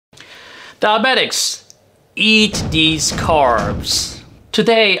Diabetics, eat these carbs.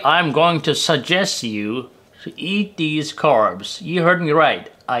 Today I'm going to suggest you to eat these carbs. You heard me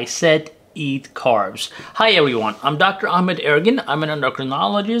right. I said eat carbs. Hi everyone, I'm Dr. Ahmet Ergin. I'm an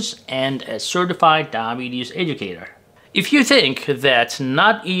endocrinologist and a certified diabetes educator. If you think that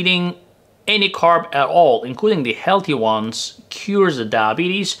not eating any carb at all, including the healthy ones, cures the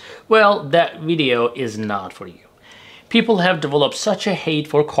diabetes, well, that video is not for you. People have developed such a hate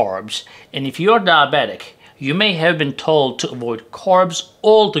for carbs, and if you're diabetic, you may have been told to avoid carbs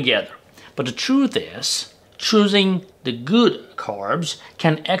altogether. But the truth is, choosing the good carbs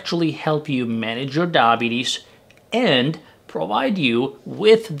can actually help you manage your diabetes and provide you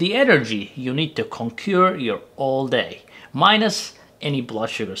with the energy you need to conquer your all day, minus any blood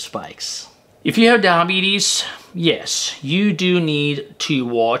sugar spikes. If you have diabetes, yes, you do need to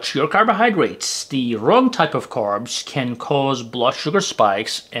watch your carbohydrates. The wrong type of carbs can cause blood sugar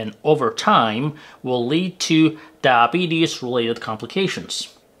spikes and over time will lead to diabetes-related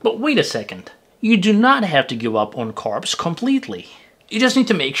complications. But wait a second, you do not have to give up on carbs completely. You just need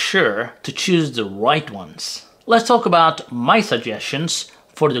to make sure to choose the right ones. Let's talk about my suggestions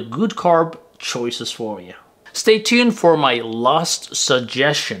for the good carb choices for you. Stay tuned for my last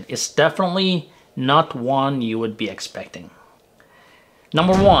suggestion. It's definitely not one you would be expecting.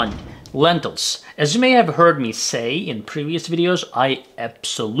 Number 1, lentils. As you may have heard me say in previous videos, I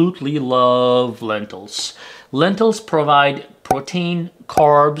absolutely love lentils. Lentils provide protein,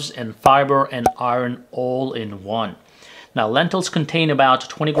 carbs, and fiber and iron all in one. Now, lentils contain about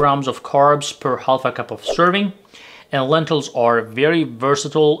 20 grams of carbs per half a cup of serving. And lentils are very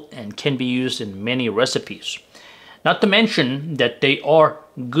versatile and can be used in many recipes. Not to mention that they are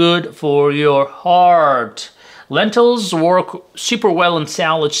good for your heart. Lentils work super well in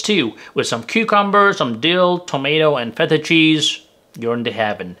salads too, with some cucumber, some dill, tomato, and feta cheese. You're in the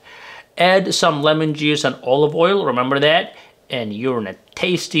heaven. Add some lemon juice and olive oil, remember that, and you're in a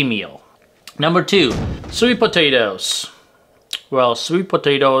tasty meal. Number 2, sweet potatoes. Well, sweet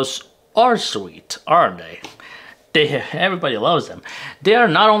potatoes are sweet, aren't they? Everybody loves them. They are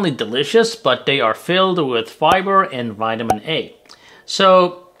not only delicious, but they are filled with fiber and vitamin A.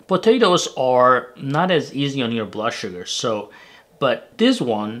 So potatoes are not as easy on your blood sugar. But this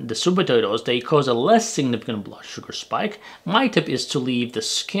one, the sweet potatoes, they cause a less significant blood sugar spike. My tip is to leave the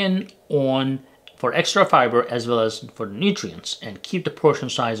skin on for extra fiber as well as for nutrients and keep the portion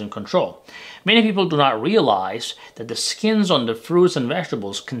size in control. Many people do not realize that the skins on the fruits and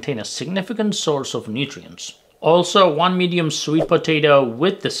vegetables contain a significant source of nutrients. Also, one medium sweet potato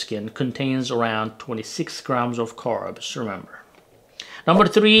with the skin contains around 26 grams of carbs, remember. Number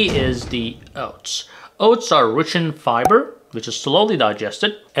 3 is the oats. Oats are rich in fiber, which is slowly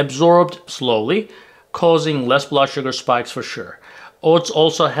digested, absorbed slowly, causing less blood sugar spikes for sure. Oats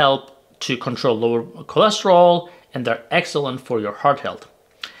also help to control lower cholesterol, and they're excellent for your heart health.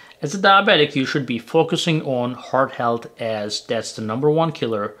 As a diabetic, you should be focusing on heart health, as that's the #1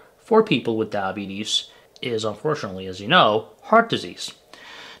 killer for people with diabetes. Is unfortunately, as you know, heart disease.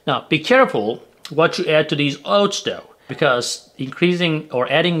 Now, be careful what you add to these oats though, because increasing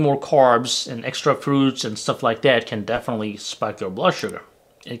or adding more carbs and extra fruits and stuff like that can definitely spike your blood sugar.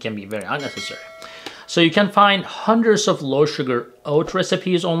 It can be very unnecessary. So you can find hundreds of low sugar oat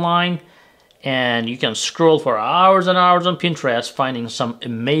recipes online, and you can scroll for hours and hours on Pinterest finding some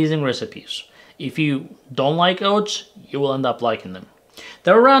amazing recipes. If you don't like oats, you will end up liking them.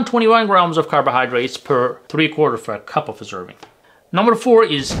 There are around 21 grams of carbohydrates per 3/4 of a cup of a serving. Number 4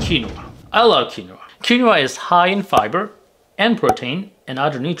 is quinoa. I love quinoa. Quinoa is high in fiber and protein and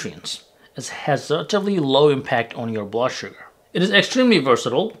other nutrients. It has relatively low impact on your blood sugar. It is extremely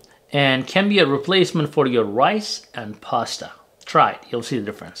versatile and can be a replacement for your rice and pasta. Try it, you'll see the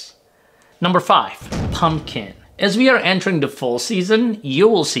difference. Number 5, pumpkin. As we are entering the fall season, you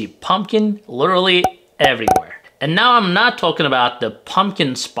will see pumpkin literally everywhere. And now I'm not talking about the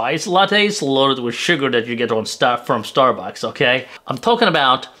pumpkin spice lattes loaded with sugar that you get from Starbucks, okay? I'm talking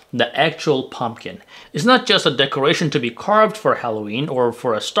about the actual pumpkin. It's not just a decoration to be carved for Halloween or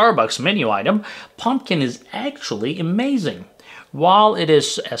for a Starbucks menu item. Pumpkin is actually amazing. While it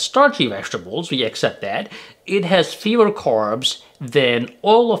is a starchy vegetable, we accept that, it has fewer carbs than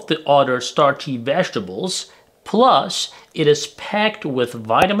all of the other starchy vegetables. Plus, it is packed with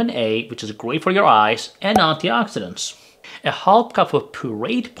vitamin A, which is great for your eyes, and antioxidants. A half cup of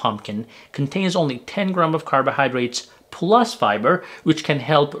pureed pumpkin contains only 10 grams of carbohydrates plus fiber, which can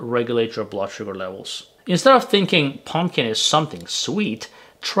help regulate your blood sugar levels. Instead of thinking pumpkin is something sweet,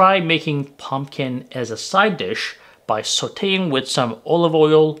 try making pumpkin as a side dish by sauteing with some olive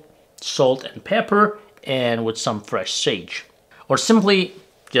oil, salt and pepper, and with some fresh sage. Or simply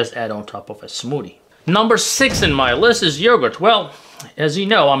just add on top of a smoothie. Number 6 in my list is yogurt. Well, as you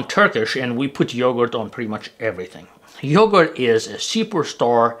know, I'm Turkish and we put yogurt on pretty much everything. Yogurt is a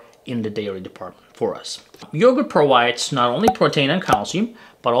superstar in the dairy department for us. Yogurt provides not only protein and calcium,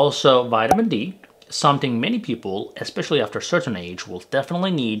 but also vitamin D, something many people, especially after a certain age, will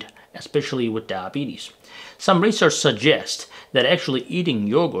definitely need, especially with diabetes. Some research suggests that actually eating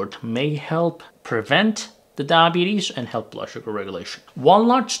yogurt may help prevent the diabetes and help blood sugar regulation. One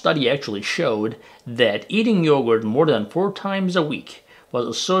large study actually showed that eating yogurt more than 4 times a week was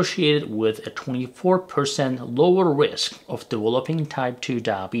associated with a 24% lower risk of developing type 2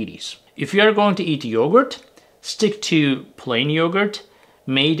 diabetes. If you are going to eat yogurt, stick to plain yogurt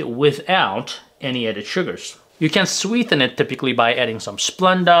made without any added sugars. You can sweeten it typically by adding some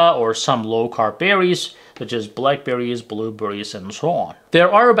Splenda or some low-carb berries, such as blackberries, blueberries, and so on.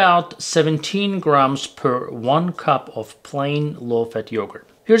 There are about 17 grams per 1 cup of plain low-fat yogurt.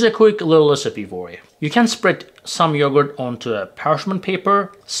 Here's a quick little recipe for you. You can spread some yogurt onto a parchment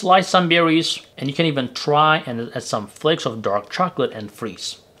paper, slice some berries, and you can even try and add some flakes of dark chocolate and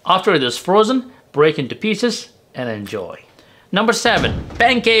freeze. After it is frozen, break into pieces and enjoy. Number 7,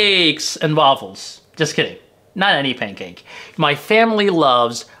 pancakes and waffles. Just kidding, not any pancake. My family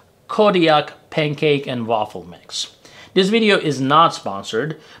loves Kodiak pancake and waffle mix. This video is not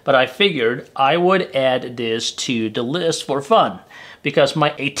sponsored, but I figured I would add this to the list for fun because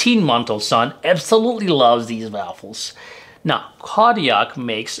my 18-month-old son absolutely loves these waffles. Now, Kodiak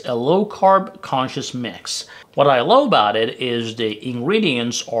makes a low-carb conscious mix. What I love about it is the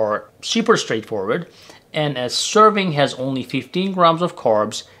ingredients are super straightforward, and a serving has only 15 grams of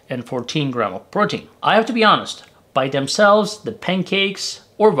carbs and 14 grams of protein. I have to be honest, by themselves, the pancakes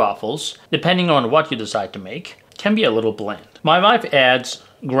or waffles, depending on what you decide to make, can be a little bland. My wife adds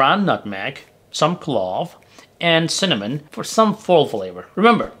ground nutmeg, some clove, and cinnamon for some fall flavor.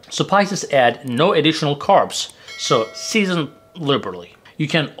 Remember, spices add no additional carbs, so season liberally. You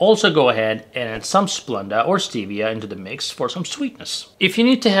can also go ahead and add some Splenda or stevia into the mix for some sweetness. If you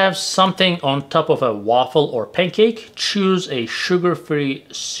need to have something on top of a waffle or pancake, choose a sugar-free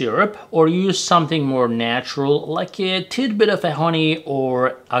syrup or use something more natural like a tidbit of a honey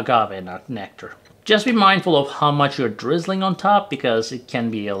or agave nectar. Just be mindful of how much you're drizzling on top because it can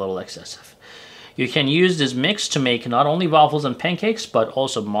be a little excessive. You can use this mix to make not only waffles and pancakes, but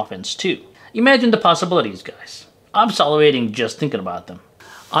also muffins too. Imagine the possibilities, guys. I'm salivating just thinking about them.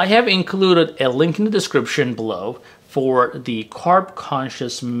 I have included a link in the description below for the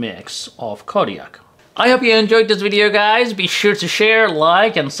carb-conscious mix of Kodiak. I hope you enjoyed this video, guys. Be sure to share,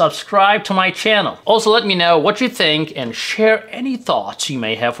 like, and subscribe to my channel. Also, let me know what you think and share any thoughts you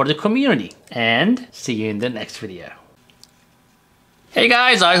may have for the community. And see you in the next video. Hey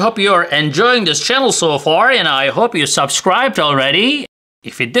guys, I hope you're enjoying this channel so far, and I hope you subscribed already.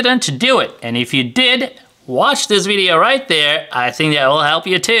 If you didn't, do it. And if you did, watch this video right there. I think that will help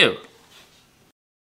you too.